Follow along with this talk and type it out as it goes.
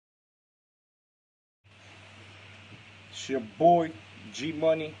It's your boy, G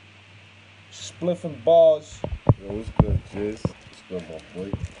Money, SpliffzNBars. Yo, what's good, Jizz? What's good, my boy?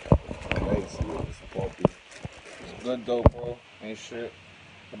 Thanks, man. It's pumpy. It's good though, bro. Ain't shit.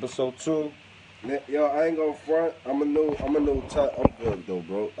 Episode 2. Yo, I ain't gonna front. I'm a little tired. I'm good though,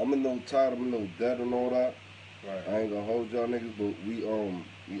 bro. I'm a little tired. I'm a little dead and all that. Right. I ain't gonna hold y'all niggas, but we owed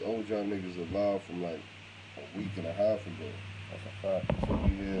y'all niggas alive from like a week and a half ago. That's a fact. So we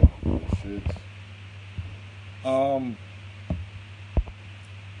here doing shits.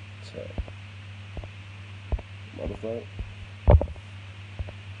 Motherfucker.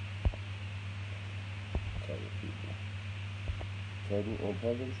 Tell the people. Tell them on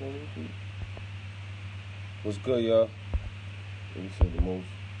public something. What's good, y'all? We said the most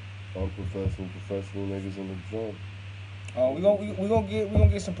professional niggas in the joint. We gonna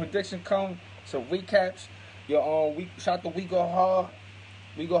get some prediction some recaps. Yo, shout out to We Go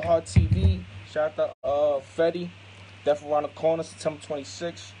Hard TV. Shout out to Fetty. Death Around the Corner, September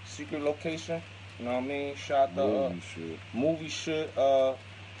 26th. Secret location. You know what I mean? Shout out to movie shit. Shout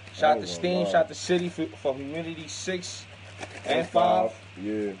out to Steam. Shout out to City for Humidity 6 and 5.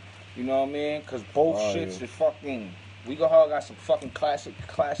 Yeah. You know what I mean? Cause both shits is fucking. We Go Hard got some fucking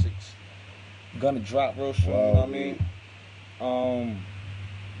classics. Gonna drop real soon. You know what I mean?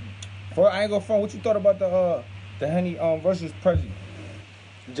 I ain't gonna front. What you thought about the Henny versus Prezi?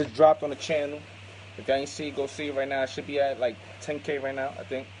 It just dropped on the channel. If y'all ain't see it, go see it right now. It should be at like 10K right now, I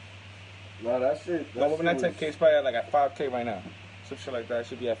think. No, that shit. No, but not 10K. It's probably at like at 5K right now. Some shit like that. It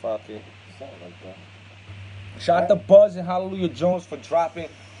should be at 5K. Something like that. Shout out to Buzz and Hallelujah Jones for dropping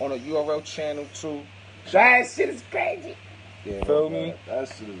on a URL channel too. That shit is crazy. Yeah, feel me? That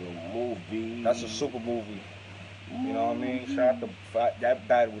shit is a movie. That's a super movie. You know what I mean? Shout out to that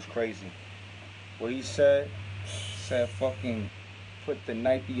battle was crazy. What he said fucking put the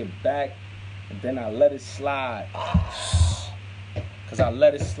knife in your back and then I let it slide. Cause I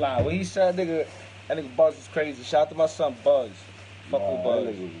let it slide. What he said, that nigga Buzz was crazy. Shout out to my son Buzz. Fuck with Buzz.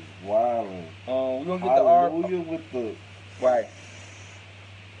 That nigga was wildin'. We gonna get the R. Hallelujah with the Right.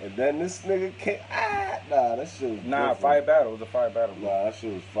 And then this nigga came. Nah, that shit was different. Fire battle. It was a fire battle. Bro. Nah, that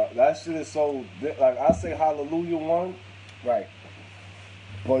shit was fire. That shit is so like I say Hallelujah won. Right.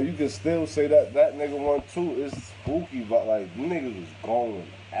 But you can still say that nigga won too. It's spooky, but like niggas was going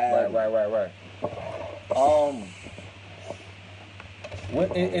at it. Right.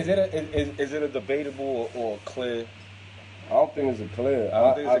 What is it a debatable or clear? I don't think it's a clear. I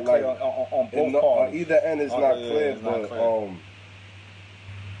don't think it's a clear on both parts. On either end, it's not clear. It's not but clear.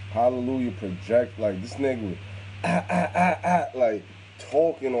 Hallelujah project like this nigga, like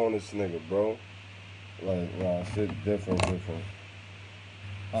talking on this nigga, bro. Like nah, shit different.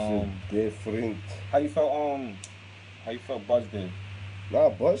 Shit different. How you felt Buzz did? Nah,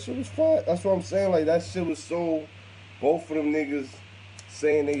 Buzz shit was fine. That's what I'm saying. Like that shit was so. Both of them niggas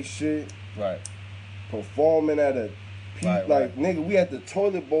saying they shit. Right. Performing at a peak. Right. Nigga, we at the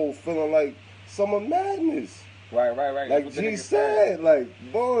toilet bowl feeling like Summer Madness. Right. Like G said, like,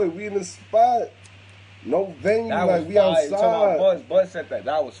 boy, we in the spot. No venue, that like we fire. outside. Buzz said that.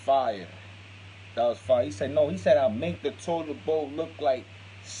 That was fire. He said, no, I'll make the toilet bowl look like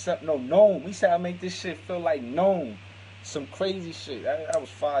gnome. He said I'll make this shit feel like gnome. Some crazy shit. That was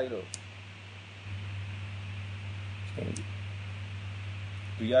fire though.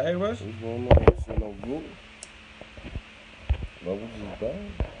 Do y'all hear us? What's going on? This shit no good. Levels is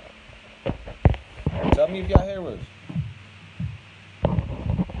down. Tell me if y'all hear us.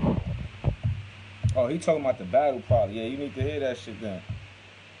 Oh, he talking about the battle probably. Yeah, you need to hear that shit then.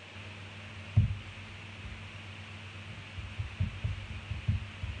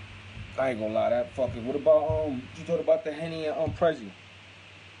 I ain't gonna lie, that fucking. What about you thought about the Henny and Prezi?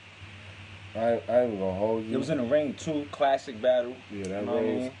 I ain't gonna hold you. It was in the ring too, classic battle. Yeah,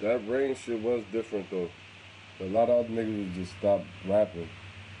 that rain shit was different though. A lot of other niggas would just stop rapping.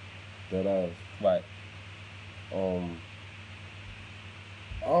 That ass. Right. I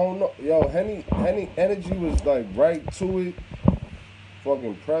don't know. Yo, Henny energy was like right to it.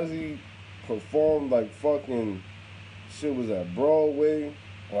 Fucking Prezi performed like fucking shit was at Broadway.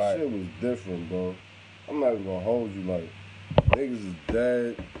 Right. Shit was different, bro. I'm not even gonna hold you like niggas is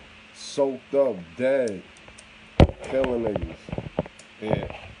dead, soaked up, dead, killing niggas. Yeah.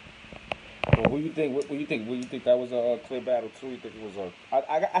 Well, who you think? What you think? What you think that was a clear battle too? You think it was a?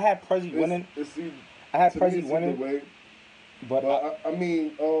 I had Prezi winning. I had Prezi winning. Way, but I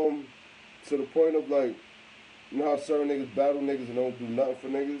mean, to the point of like, you know how certain niggas battle niggas and don't do nothing for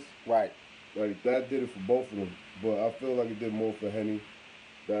niggas. Right. Like that did it for both of them, but I feel like it did more for Henny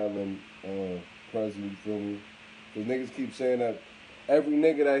battling Prezi. You feel me? Because niggas keep saying that every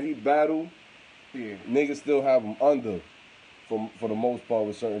nigga that he battled, niggas still have him under. for the most part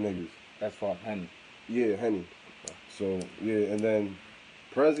with certain niggas. That's for Henny. Yeah, Henny. So yeah, and then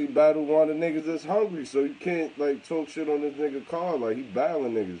Prezi battled one of the niggas that's hungry, so you can't like talk shit on this nigga car. Like he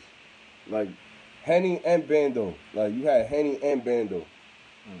battling niggas. Like Henny and Bando. Like you had Henny and Bando.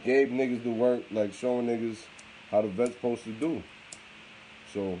 Gave niggas the work, like showing niggas how the vet's supposed to do.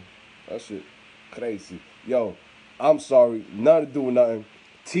 So that shit crazy. Yo, I'm sorry, nothing to do with nothing.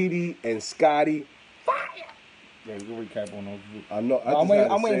 TD and Scotty, fire. Yeah, we can recap on those. I know. I just had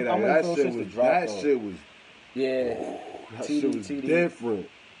to say that. That shit was. Yeah. That shit was different.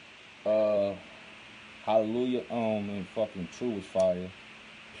 Hallelujah. And fucking True was fire.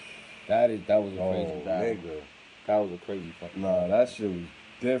 That was a crazy battle. Nigga. That was a crazy fucking. Nah, that shit was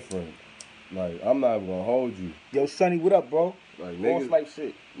different. Like I'm not even gonna hold you. Yo, Sonny, what up, bro? Like BossLyfe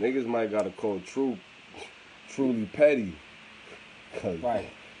shit. Niggas might gotta call truly petty.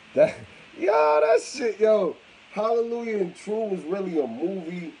 Right. That shit, yo. Hallelujah and True was really a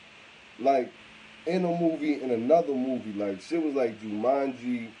movie, like in a movie, in another movie. Like shit was like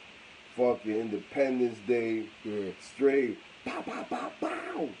Jumanji, fucking Independence Day, straight pow pow pow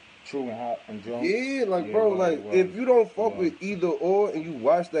pow. True and Hot and Jones. Yeah, like bro, like if you don't fuck with either or and you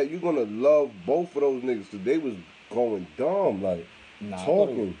watch that, you're gonna love both of those niggas because they was going dumb, like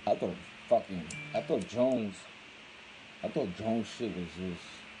talking. I thought Jones shit was just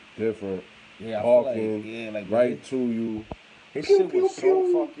different. Yeah, talking, like right to you. His shit was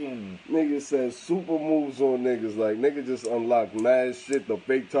so fucking. Nigga said super moves on niggas. Like nigga just unlocked mad shit. The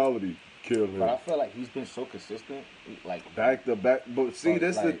fatality killed him. But I feel like he's been so consistent, like back to back. But see,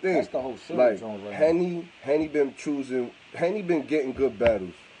 that's the thing. That's the whole shit. Like Jones right Henny been choosing. Henny been getting good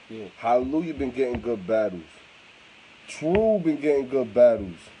battles. Yeah. Hallelujah been getting good battles. True been getting good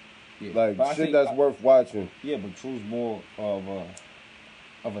battles. Yeah. Like shit that's worth watching. Yeah, but True's more of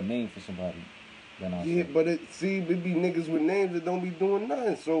a name for somebody than I. Yeah, but it be niggas with names that don't be doing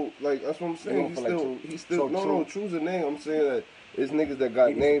nothing. So like that's what I'm saying. He's still no, True's a name. I'm saying that it's niggas that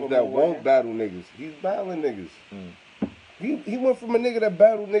got names that won't battle niggas. He's battling niggas. He went from a nigga that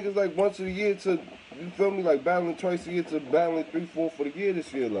battled niggas like once a year to, you feel me, like battling twice a year to battling 3-4 for the year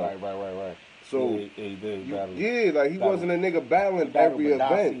this year. Like. Right. So he did battle. Yeah, like he wasn't a nigga battling every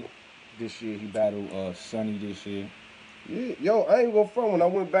event. This year he battled Sonny this year. Yeah, yo, I ain't gonna front. When I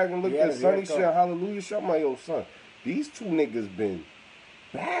went back and looked at Sonny shit, Hallelujah shit, I'm like, yo, son, these two niggas been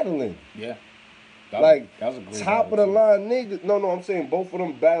battling. Yeah. That was a great top of the line niggas. No, I'm saying both of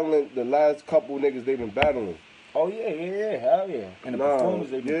them battling the last couple niggas they been battling. Oh yeah, hell yeah. And the performance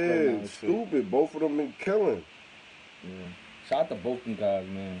they been playing. Stupid. Both of them been killing. Yeah. Shout out to both them guys,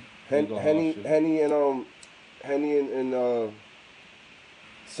 man. Henny and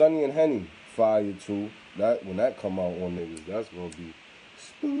Sonny and Henny fire too. That when that come out on niggas, that's gonna be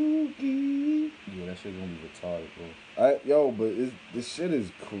spooky. Yeah, that shit gonna be retarded, bro. But this shit is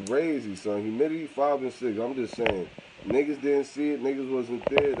crazy, son. Humidity 5 and 6. I'm just saying, niggas didn't see it. Niggas wasn't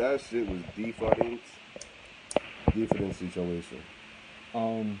there. That shit was different situation.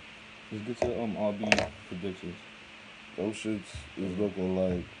 Let's get to RB predictions. Them shits is looking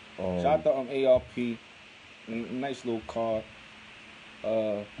like. Shout out to ARP. Nice little card.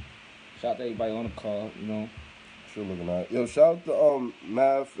 Shout out to everybody on the card, you know. Sure looking at. Yo, shout out to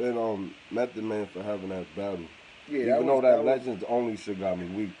Math and Method Man for having that battle. Yeah, even though that Legends only shit got me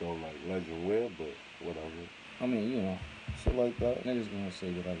weak though, like Legend will, but whatever. I mean, you know, shit like that. Niggas gonna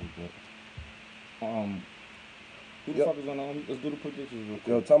say whatever, but who the fuck is on let's do the predictions real quick.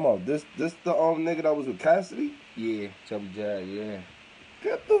 Yo, talking about this the nigga that was with Cassidy? Yeah, Chubby Jag, yeah.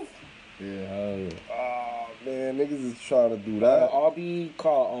 Get the yeah, hell yeah. Oh man, niggas is trying to do that. The RB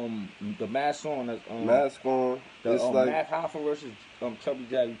called the mask on. Mask on. It's like Matt Hoffa versus Chubby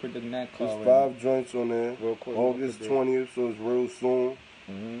Jag. We predicting that call. There's 5 joints on there. Real quick. August 20th, so it's real soon.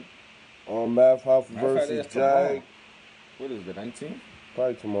 Matt Hoffa versus Jag. What is it, 19th?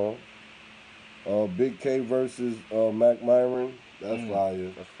 Probably tomorrow. Big K versus Mac Myron. That's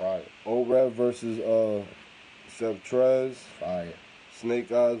fire. That's fire. O-Rev versus Chef Trez. Fire.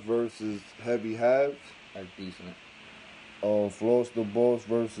 Snake Eyes versus Heavy Halves. That's decent. Floss the Boss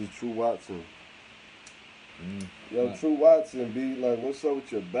versus True Watson. Yo, True Watson, be like, what's up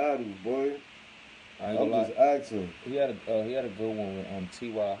with your battles, boy? I'm just asking. He had a good one with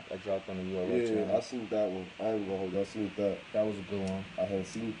T.Y. that dropped on the URL channel. Yeah, I seen that one. I ain't gonna hold. I seen that. That was a good one. I hadn't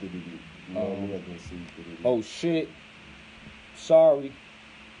seen it. You know me, I didn't see it. Oh shit. Sorry.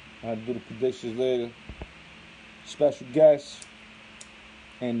 I had to do the predictions later. Special guest.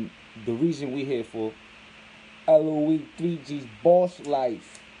 And the reason we here for LOE 3G's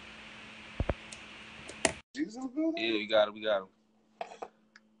BossLyfe. Yeah, we got him.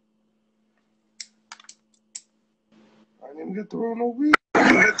 I Didn't get through no week.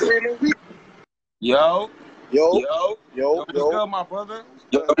 Yo. Yo, What's good, my brother?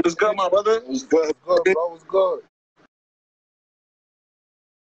 what's good, my brother? What's good, bro? What's good?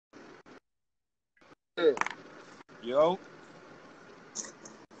 Yeah. Yo.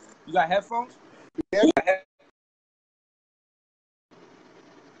 You got headphones? Yeah.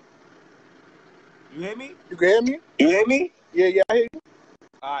 You hear me? You can hear me? You hear me? Yeah, I hear you.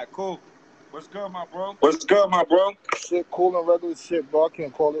 All right, cool. What's good, my bro? What's good, my bro? Shit, cool and regular shit, bro. I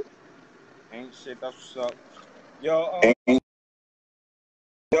can't call it. Ain't shit. That's what's up. Yo,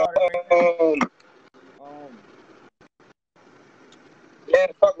 yeah,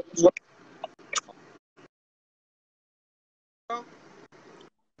 fuck it.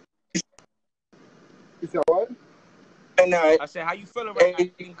 You said what? I said, how you feeling right now?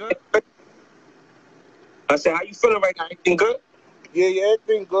 Everything good? I said, how you feeling right now? Everything good? Yeah,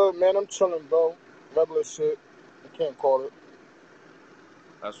 everything good, man. I'm chilling, bro. Regular shit. I can't call it.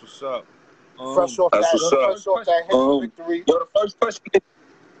 That's what's up. Fresh off that Henny victory. Yo, the first question.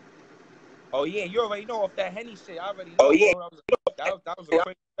 Oh yeah, you already know off that Henny shit. I already know. Oh yeah, bro. That was a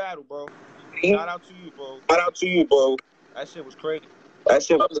crazy battle, bro. Shout out to you, bro. Shout out to you, bro. That shit was crazy. That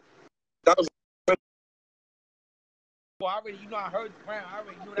was. Well, I already, I heard the round. I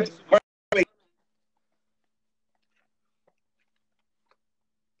already knew that shit was crazy.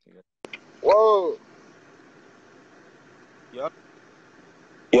 Whoa. Yup.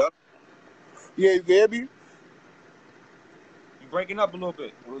 Yeah, you hear me? You breaking up a little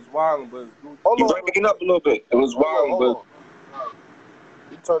bit. It was wild, but you breaking up a little bit. It was wild, but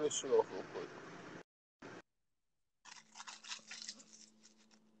you turn this shit off real quick.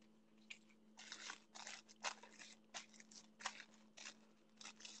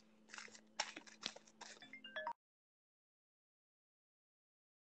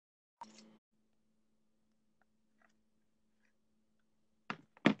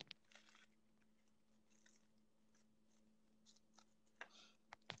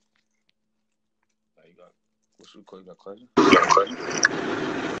 You got question?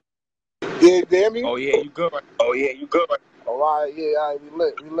 Yeah, you hear me? Oh yeah, you good right? Oh yeah, you good right? All right, yeah, all right, we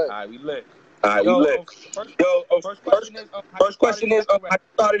lit. All right, we lit. First question is, how you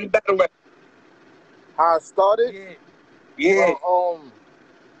started in battle rap? How I started? Yeah.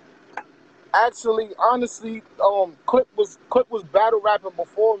 Actually, honestly, Clip was battle rapping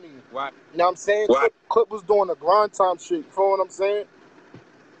before me. Right. You know what I'm saying? Right. Clip was doing the grind time shit. You feel what I'm saying?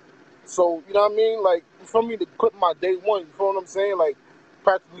 So, you know what I mean? Like, you feel me? The Clip my day one. You feel what I'm saying? Like,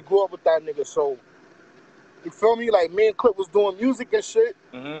 practically grew up with that nigga. So, you feel me? Like, me and Clip was doing music and shit.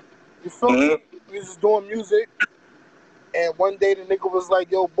 Mm-hmm. You feel me? We was just doing music. And one day the nigga was like,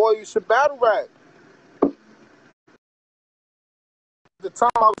 yo, boy, you should battle rap. At the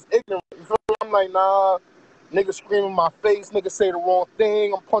time, I was ignorant. You feel me? I'm like, nah. Nigga screaming in my face. Nigga say the wrong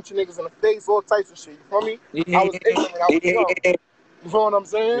thing. I'm punching niggas in the face. All types of shit. You feel me? I was ignorant. I was young. You feel what I'm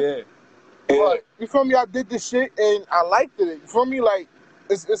saying? Yeah. But, you feel me? I did this shit and I liked it. You feel me? Like,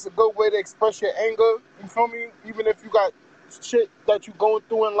 it's a good way to express your anger. You feel me? Even if you got shit that you going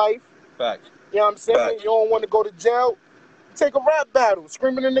through in life. Facts. You know what I'm saying? Facts. You don't want to go to jail. Take a rap battle.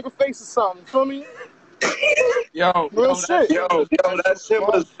 Screaming in a nigga face or something. You feel me? Real shit. That shit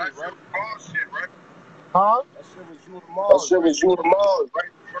was right? Huh? That shit was you and Mars.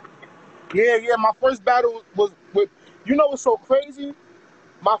 Right? Yeah. My first battle was with. You know what's so crazy?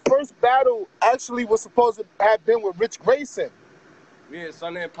 My first battle actually was supposed to have been with Rich Grayson. Yeah,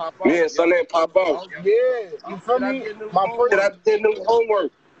 Sonny and Pop Out. Yeah, you feel me? My first. I did new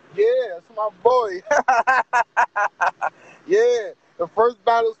homework. Yeah, that's my boy. Yeah, the first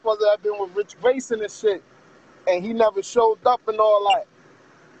battle was supposed to have been with Rich Grayson and shit, and he never showed up and all that.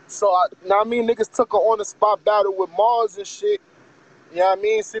 So, niggas took an on-the-spot battle with Mars and shit. You know what I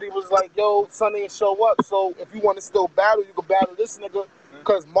mean? City was like, yo, Sonny ain't show up, so if you want to still battle, you can battle this nigga.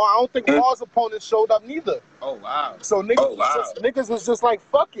 Because I don't think Mars' opponent showed up neither. Oh, wow. So niggas was just like,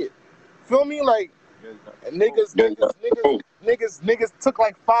 fuck it. Feel me? Like, niggas took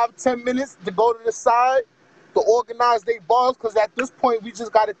like 5-10 minutes to go to the side to organize their bars, because at this point, we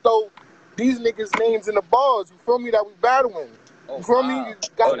just got to throw these niggas' names in the bars. You feel me? That we battling. You feel me? You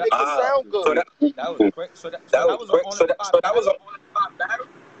got to make it sound good. That was quick. So that was on the battle?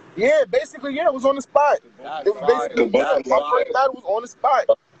 Yeah, basically, it was on the spot. It was basically, my first battle was on the spot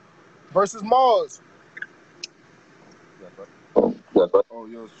versus Mars. Oh,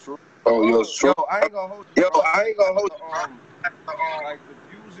 yo, it's true. Yo, I ain't gonna hold you. Like the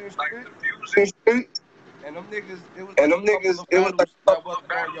views and shit. And them niggas, it was like that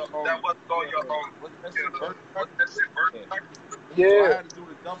wasn't on your own. What's that shit? Yeah.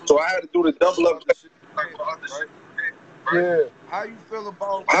 So I had to do the double up. Yeah. How you feel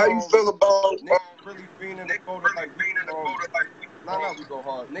about niggas really being in the go to like nah, we go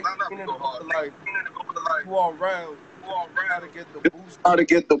hard. Niggas being in the go to like URL how to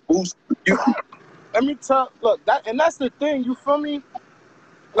get the boost. Let me tell. Look, that's the thing. You feel me?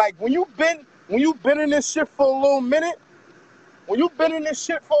 Like when you been in this shit for a little minute,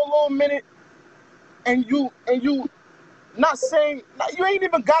 and you not saying like, you ain't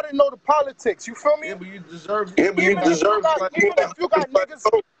even gotta know the politics. You feel me? Yeah, but you deserve. Even if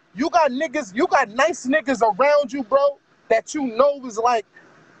you got nice niggas around you, bro, that you know is like,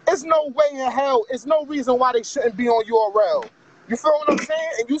 there's no way in hell, there's no reason why they shouldn't be on URL. You feel what I'm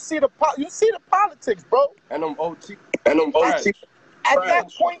saying? And you see the politics, bro. And them OT. At that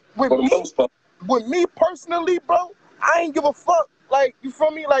point, with me personally, bro, I ain't give a fuck. Like, you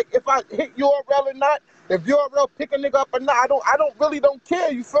feel me? Like, if I hit URL or not, if URL pick a nigga up or not, I don't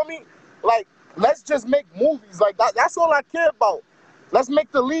care. You feel me? Like, let's just make movies. Like that's all I care about. Let's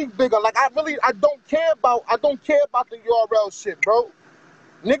make the league bigger. Like I don't care about the URL shit, bro.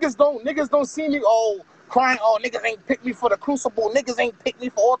 Niggas don't see me crying, niggas ain't pick me for the Crucible, niggas ain't pick me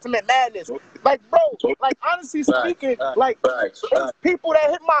for Ultimate Madness. Like, bro, like honestly speaking, like it's people that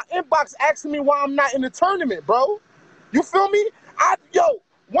hit my inbox asking me why I'm not in the tournament, bro. You feel me?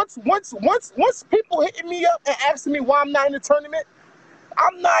 Once people hitting me up and asking me why I'm not in the tournament,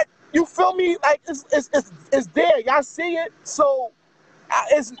 I'm not. You feel me? Like it's there. Y'all see it. So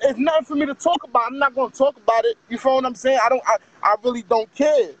it's nothing for me to talk about. I'm not gonna talk about it. You feel what I'm saying? I really don't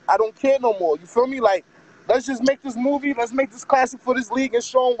care. I don't care no more. You feel me? Like, let's just make this movie. Let's make this classic for this league and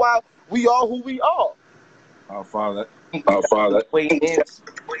show them why we are who we are. Our father. Wait.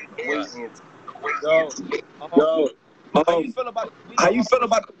 Yo. How you feel about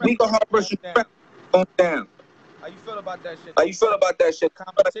the week of hard versus going down? How you feel about that shit?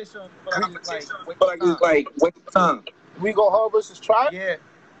 Competition, but it's like wait time. We go hard versus try?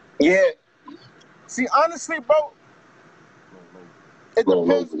 Yeah. See, honestly, bro, it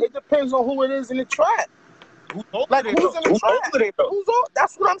depends on who it is in the track. Who's in the track?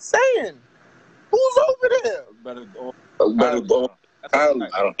 That's what I'm saying. Who's over there? Better go.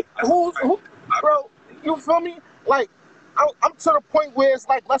 Bro, you feel me? Like, I'm to the point where it's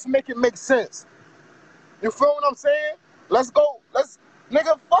like, let's make it make sense. You feel what I'm saying?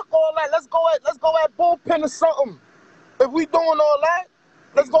 Nigga, fuck all that. Let's go at bullpen or something. If we doing all that,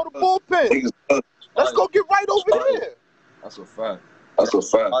 let's go to bullpen. Let's go get right over there. That's a fact.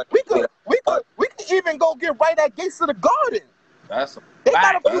 We could even go get right at Gates of the Garden. They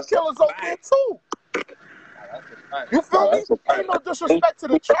got a few killers over there too. You feel me? Ain't no disrespect to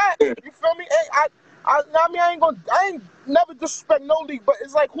the track. You feel me? I ain't never disrespect no league, but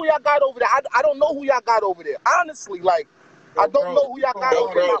it's like who y'all got over there. I don't know who y'all got over there. Honestly, like I don't know who y'all got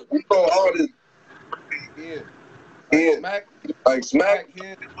over there. We throw all this. Yeah. Smack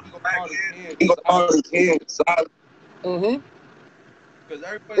here. He go all his head. Because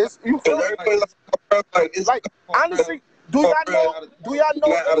everybody like honestly, do y'all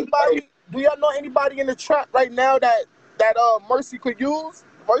know anybody in the trap right now that Mercy could use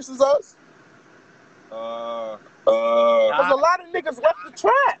versus us? Cause a lot of niggas left the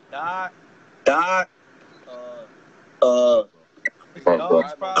trap. Dot.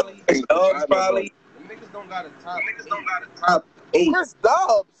 Dogs probably. Niggas don't got a top 8. Chris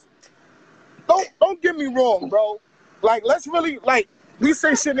Dobbs. Don't get me wrong, bro. Like, let's really, like, we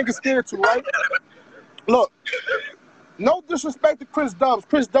say shit niggas scared to, right? Look, no disrespect to Chris Dobbs.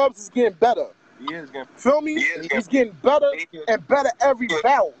 Chris Dobbs is getting better. He is getting. Feel me? He's getting better and better every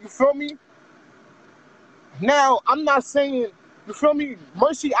bout. You feel me? Now, I'm not saying, you feel me?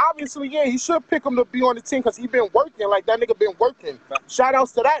 Mercy, obviously, yeah, he should pick him to be on the team because he been working. Like, that nigga been working. Shout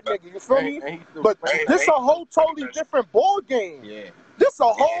outs to that nigga, you feel me? But this a whole totally different ball game. Yeah. This a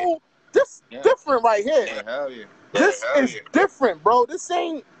whole, different right here. Yeah, hell yeah. This is different, bro. This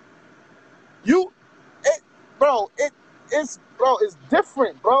ain't, it's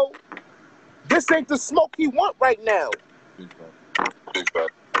different, bro. This ain't the smoke he want right now.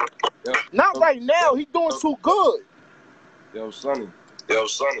 Not right now. He doing too good. Yo, Sonny. Yeah.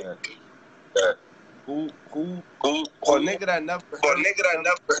 Who? A nigga that never heard.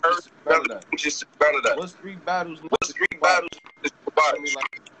 Just better that. What's 3 battles?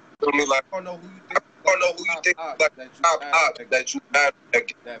 Feel me like I don't know who you think that you had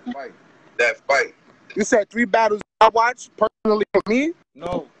that fight. You said 3 battles I watched personally for me?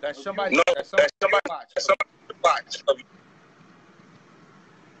 No, that's somebody watch.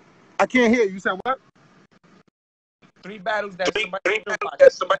 I can't hear you. You said what? 3 battles that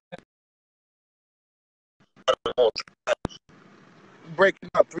somebody breaking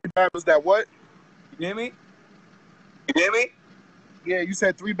up. 3 battles that what? You hear me? You hear me? Yeah, you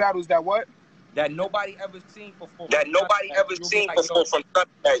said 3 battles that what? That nobody ever seen before. That nobody ever seen before from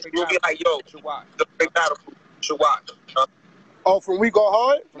Sunday. You'll be like, yo, the big battle should watch. Oh, from We Go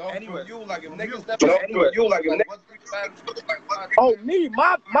Hard? No, anyway, you like if niggas Oh, me,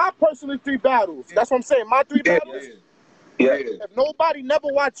 my personally 3 battles. Yeah. That's what I'm saying. My 3 battles. Yeah. If nobody never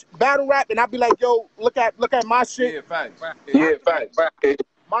watched battle rap, and I'd be like, yo, look at my shit. Yeah, facts. Yeah, facts.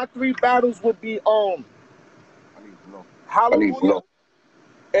 My 3 battles would be I need to know. Hallelujah.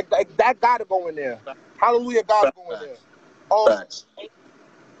 That gotta go in there. Hallelujah gotta go in there. Facts.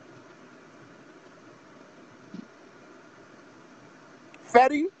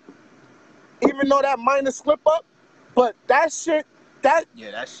 Fetty, even though that minor slip up, but that shit. That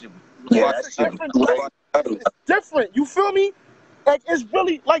shit. It's different. You feel me? Like it's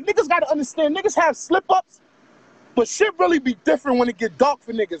really like niggas gotta understand. Niggas have slip ups, but shit really be different when it get dark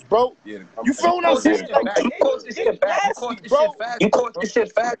for niggas, bro. Yeah, you feel what I'm saying? You caught this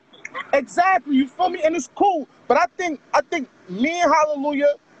shit fast. Exactly. You feel me? And it's cool. But I think me and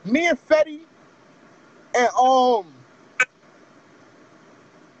Hallelujah, me and Fetty, and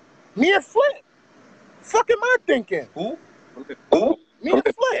me and Flip. Fuck am I thinking? Who? Me and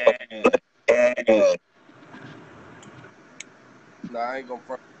Flip. Nah, I ain't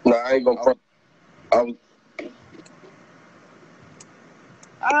gonna front.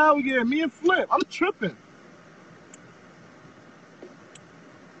 Oh yeah, me and Flip. I'm tripping.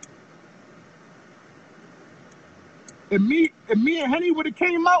 If me and Henny would have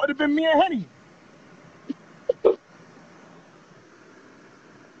came out, it'd have been me and Henny.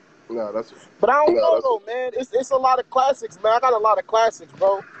 No, that's. But I don't know though, man. It's a lot of classics, man. I got a lot of classics,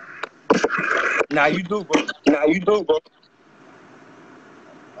 bro. Nah, you do, bro. I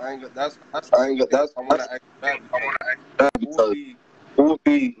ain't got. That's. I wanna act that. Who would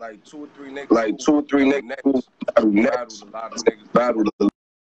be like 2 or 3 niggas? Like 2 or 3 niggas. Battled a lot of niggas. Battled the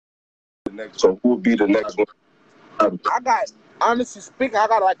next. So who would be the next one? I got, honestly speaking, I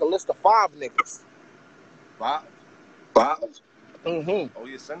got like a list of 5 niggas. 5? Mm-hmm. Oh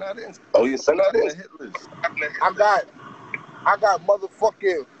yeah, send that in. Hit list. I got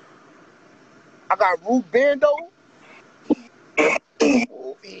motherfucking. I got Rude Bando.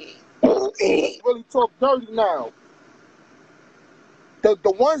 Really talk dirty now.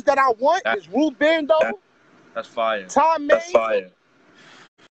 The ones that I want is Rude Bando. That's fire. Tom May. That's fire.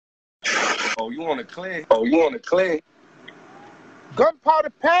 Oh, you want to clear?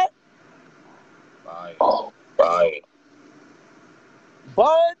 Gunpowder Pat. Fire. Oh, fire.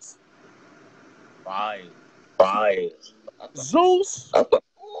 Buds. Fire. Zeus.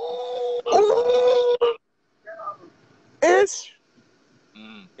 Ish.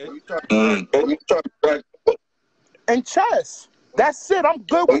 And Chess. That's it. I'm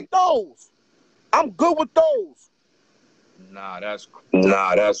good with those. Nah, that's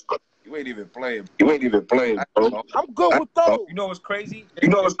You ain't even playing, bro. I'm good with those. You know what's crazy?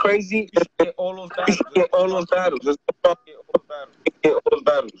 You should get all those battles. Get all those battles.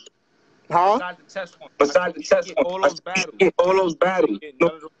 Huh? Besides the test one. Get all those battles. Get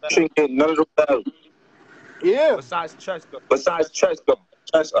none of those battles. Yeah. Besides chess, though.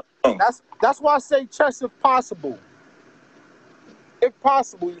 That's why I say chess if possible. If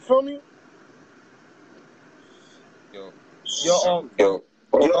possible, you feel me? Yo,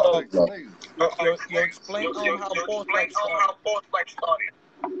 explain how BossLyfe started.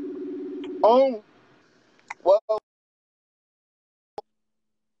 Well.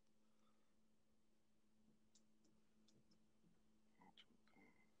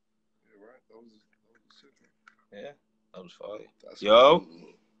 Yeah, that was fire. Yo.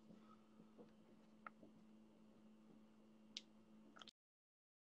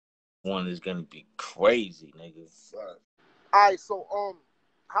 One is gonna be crazy, nigga. Alright, so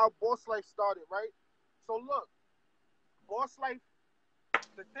how BossLyfe started, right? So look, BossLyfe.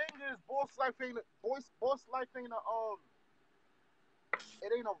 The thing is, BossLyfe ain't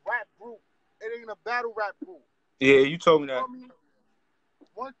it ain't a rap group. It ain't a battle rap group. Yeah, you told me that.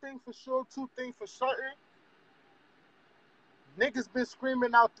 One thing for sure, 2 things for certain. Niggas been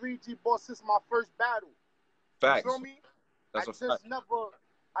screaming out 3G Boss since my first battle. Facts. You feel me? That's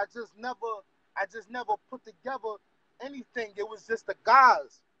I just never put together anything. It was just the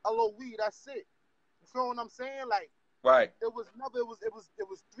guys. LOE, that's it. You feel what I'm saying? Like, right. It was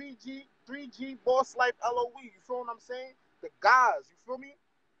 3G BossLyfe LOE. You feel what I'm saying? The guys, you feel me?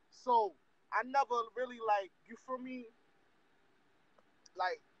 So I never really you feel me?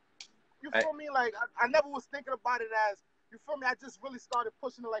 I never was thinking about it as, you feel me? I just really started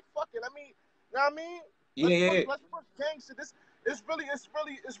pushing it like, fuck it. I mean, you know what I mean? Let's push gang shit. it's really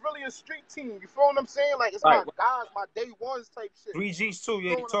a street team. You feel what I'm saying? Like it's Right. my guys, my day ones type shit. 3Gs too.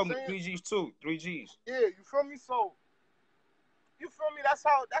 Yeah, you told me 3Gs too. 3Gs. Yeah, you feel me? So you feel me? That's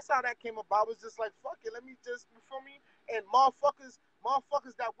how that came about. It was just like, fuck it, let me just, you feel me? And motherfuckers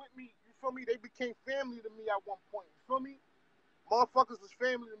that with me, you feel me? They became family to me at one point. You feel me? Motherfuckers was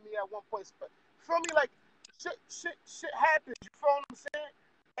family to me at one point. You feel me? Like shit happens. You feel what I'm saying?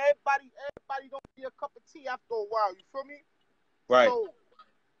 Everybody don't get a cup of tea after a while. You feel me? Right. So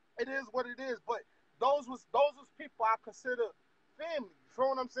it is what it is. But those was people I consider family. You feel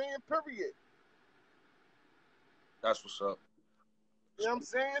what I'm saying? Period. That's what's up. You know what I'm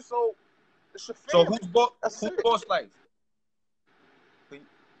saying? So it's your So family. who's BossLyfe? Can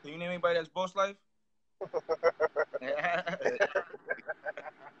you name anybody that's BossLyfe?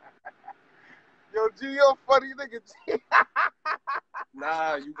 Yo, G, you're a funny nigga, G.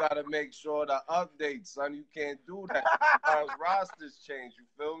 Nah, you gotta make sure the updates, son. You can't do that. Rosters change. You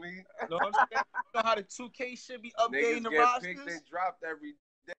feel me? No, I'm saying, you know how the 2K should be updating Niggas the get rosters? picked and dropped every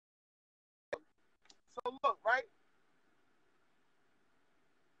day. So look, right?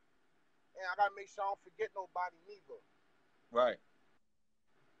 And I gotta make sure I don't forget nobody neither. Right.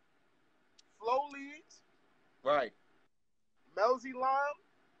 Flow leads. Right. Melzy Lime.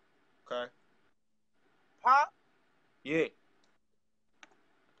 Okay. Pop. Yeah.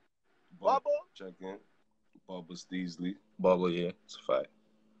 Bubba. Check in. Bubba Steesley. Bubba, yeah. It's a fact.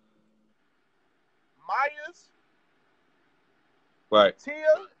 Myers. Right.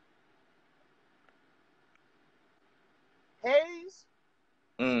 Tia. Hayes.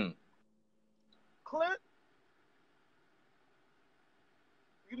 Clint.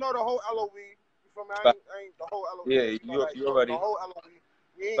 You know the whole LOE. You feel me? I ain't the whole LOE. Yeah, you already. The whole LOE.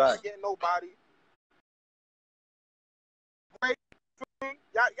 We ain't forgetting nobody. Right?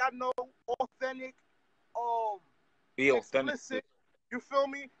 Y'all know authentic. Be authentic. Explicit. You feel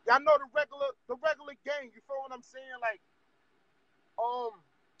me? Y'all know the regular gang. You feel what I'm saying? Like,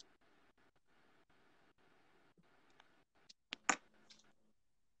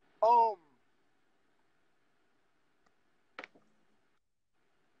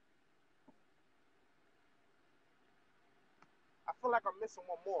 I feel like I'm missing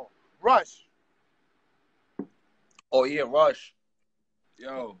one more. Rush. Oh yeah, Rush.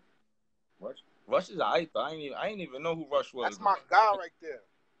 Yo. Rush is I ain't even know who Rush was. That's my guy right there.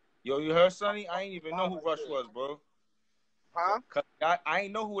 Yo, you heard, Sonny? I ain't even know who Rush was, bro. Huh? Cause I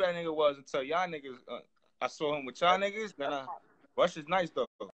ain't know who that nigga was until y'all niggas. I saw him with y'all niggas. Then Rush is nice though.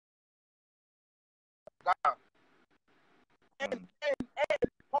 And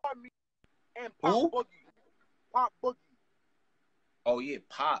pardon me. And Pop Who? Boogie. Pop Boogie. Oh yeah,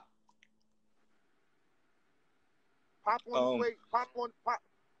 Pop. Pop on the way. Pop.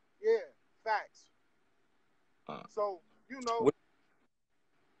 Yeah, facts. So you know.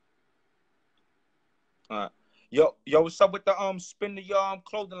 Yo, what's up with the spin the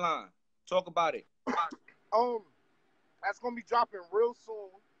clothing line? Talk about it. That's gonna be dropping real soon.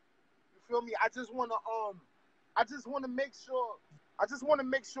 You feel me? I just wanna make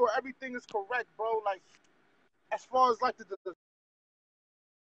sure everything is correct, bro. Like as far as like the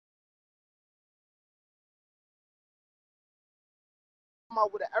come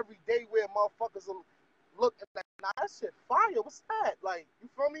out with an everyday wear, motherfuckers will look at like, nah, that shit fire. What's that? Like, you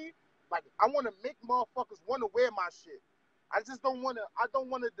feel me? Like, I want to make motherfuckers want to wear my shit. I don't want to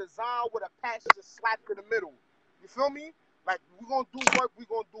design with a patch just slapped in the middle. You feel me? Like, we gonna do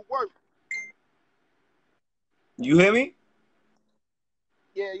work. You hear me?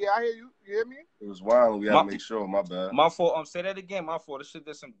 Yeah, I hear you. You hear me? It was wild. We gotta make sure. My bad. My fault. Say that again. My fault. This shit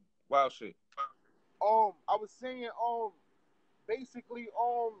did some wild shit. I was saying, basically,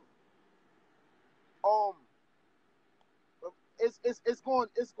 it's going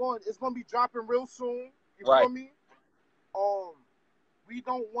to be dropping real soon. You feel me? We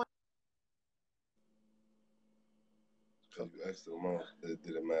don't want. You asked them out. They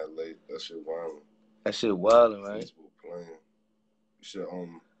did it mad late. That shit wildin'. That shit wildin', right? Facebook playing. You should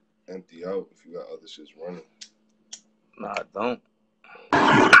empty out if you got other shits running. Nah, I don't.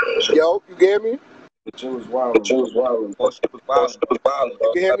 Yo, you get me? The shit was wildin'. You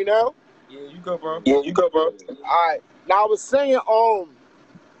can hear me now? Yeah, you go, bro. All right. Now I was saying,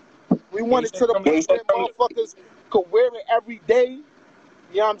 we wanted to the point that motherfuckers could wear it every day.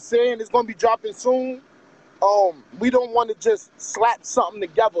 You know what I'm saying? It's gonna be dropping soon. We don't want to just slap something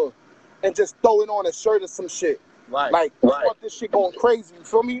together and just throw it on a shirt or some shit. Right. Like, we want this shit going crazy. You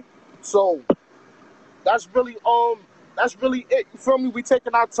feel me? So that's really it. You feel me? We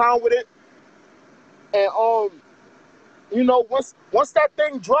taking our time with it, and you know, once that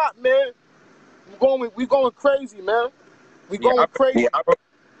thing drop, man, we going crazy, man. We going crazy. Yeah,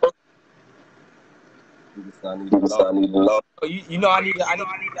 I need love. You know I need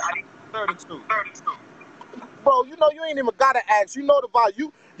 32. Bro, you know you ain't even gotta ask. You know the vibe.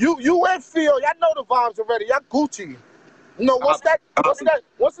 You and Feo, y'all know the vibes already. Y'all Gucci. You know,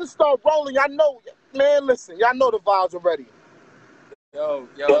 once it start rolling, y'all know, man, listen, y'all know the vibes already. Yo.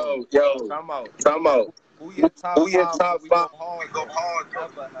 Time out. Who your top five? We go hard.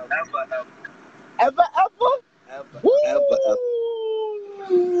 Ever? Woo!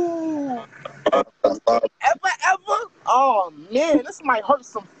 Ever? Oh man, this might hurt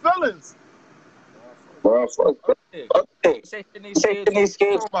some feelings. Bro, fuck.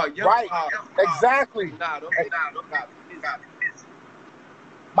 Right, exactly.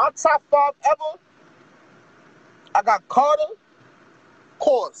 My top 5 ever, I got Carter,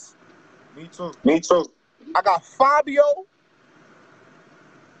 course. Me too. I got Fabio.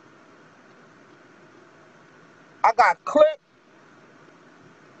 I got Clip.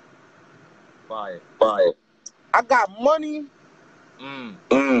 Fire. I got Money.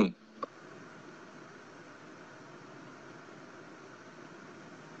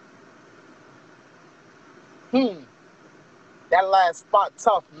 That last spot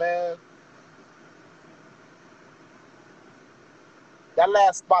tough, man.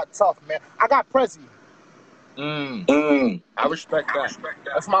 I got Prezi. I respect that.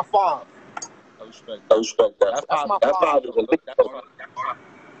 That's my 5. I respect that. That's my 5.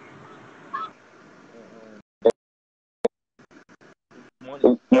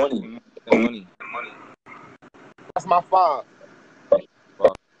 Money. That's my 5.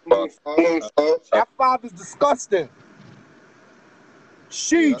 That 5 is disgusting.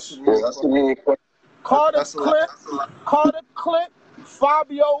 Sheesh. Carter Clip,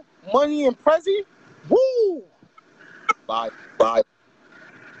 Fabio, Money, and Prezi. Woo! Bye.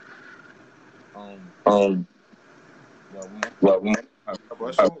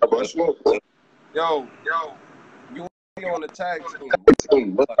 Yo, you on the tag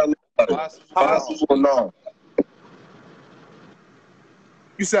team. No.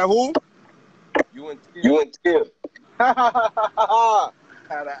 You said who? You and Tim.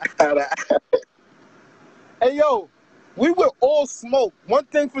 Hey, yo, we will all smoke. One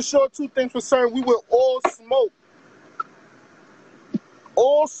thing for sure, 2 things for certain, we will all smoke.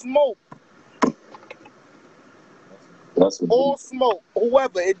 All smoke. All smoke.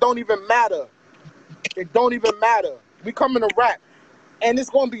 Whoever, it don't even matter. We coming to rap. And it's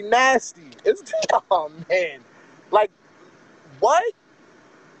going to be nasty. Oh, man. Like, what?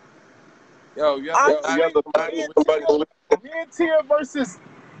 Yo, me and Tia versus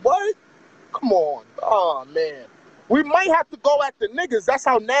what? Come on. Oh, man. We might have to go at the niggas. That's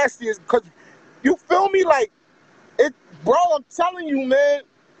how nasty it is. Because, you feel me? Like, bro, I'm telling you, man.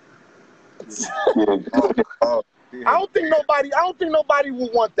 I don't think nobody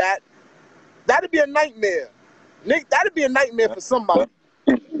would want that. That'd be a nightmare. Nick, that'd be a nightmare for somebody.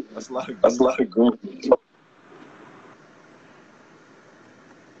 That's a lot of group.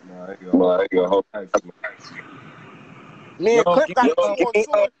 Me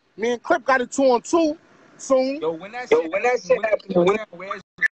and Clip got a 2-on-2 soon. Yo, when that shit happens, where's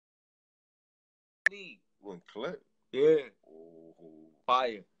league? When Clip? Yeah.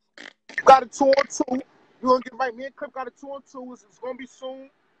 Fire. Got a 2-on-2. You gonna get right? Me and Clip got a 2-on-2. It's gonna be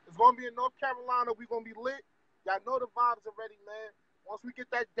soon. It's gonna be in North Carolina. We gonna be lit. Y'all know the vibes already, man. Once we get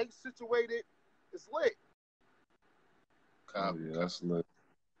that date situated, it's lit. Oh, yeah, that's lit.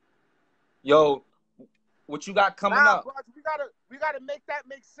 Yo, what you got coming up? Bro, we gotta make that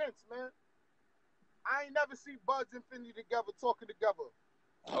make sense, man. I ain't never see Buds and Fendi together talking together.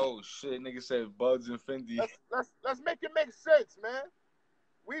 Oh shit, nigga said Buds and Fendi. Let's make it make sense, man.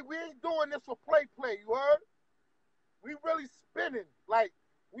 We ain't doing this for play, you heard? We really spinning. Like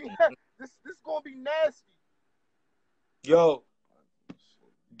this gonna be nasty. Yo,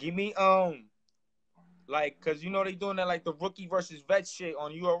 give me like, cause you know they doing that like the rookie versus vet shit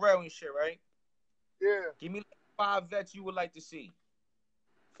on URL and shit, right? Yeah. Give me like 5 vets you would like to see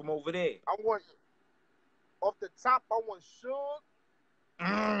from over there. I want off the top. I want Suge.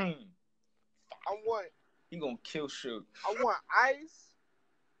 I want. He gonna kill Suge. I want Ice.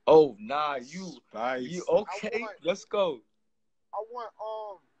 Oh nah, you okay? Let's go. I want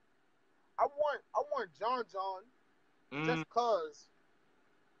John. Just cause.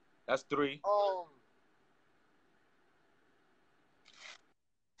 That's 3.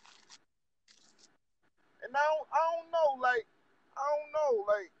 And I don't know, like.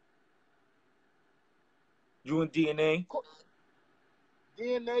 You and DNA?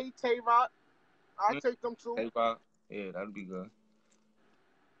 DNA, Tay-Rock. I'll take them too. Tay-Rock. Yeah, that'd be good.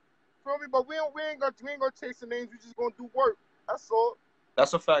 Feel me? But we ain't gonna chase the names. We just gonna do work. That's all.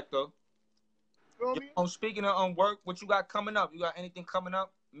 That's a fact, though. Feel me? Speaking of work, what you got coming up? You got anything coming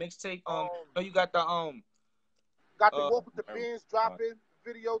up? Mixtape. No, you got the Got the Walk with the Bands dropping,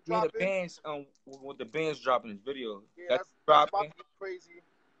 video dropping. Yeah, the bands. With the bands dropping this video. Yeah, that's about to get crazy.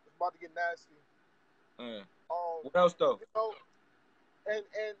 It's about to get nasty. Yeah. What else though? You know,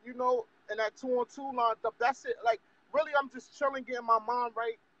 and you know, and that 2-on-2 lined up. That's it. Like really, I'm just chilling, getting my mind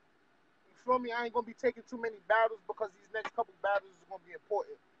right. You feel me? I ain't gonna be taking too many battles because these next couple battles is gonna be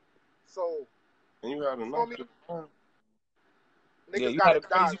important. So. And you had enough. Niggas gotta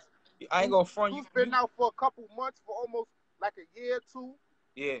die. I ain't gonna front you. You've been out for a couple months, for almost like a year or two.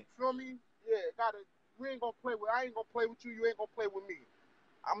 Yeah. Feel me? Yeah, we ain't gonna play with. I ain't gonna play with you. You ain't gonna play with me.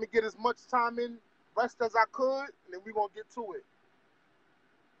 I'm gonna get as much time in, rest as I could, and then we gonna get to it.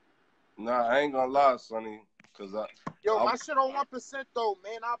 Nah, I ain't gonna lie, Sonny. My shit on 1% though,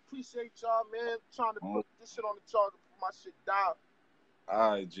 man. I appreciate y'all, man. Trying to put this shit on the chart to put my shit down.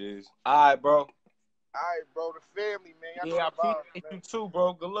 Alright, Jizz. Alright, bro. Alright, bro. The family, man. Yeah, I appreciate you too,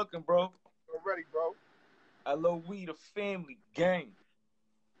 bro. Good looking, bro. Already, bro. I love we the family gang.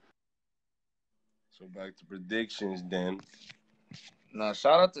 So back to predictions then. Nah,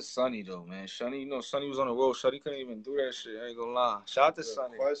 shout out to Sonny though, man. Sonny, you know, Sonny was on the road. Sonny couldn't even do that shit. I ain't gonna lie. Shout out to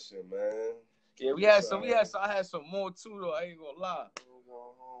Sonny. Question, man. Yeah, I had some more too though. I ain't gonna lie.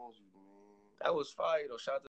 That was fire though. Shout out to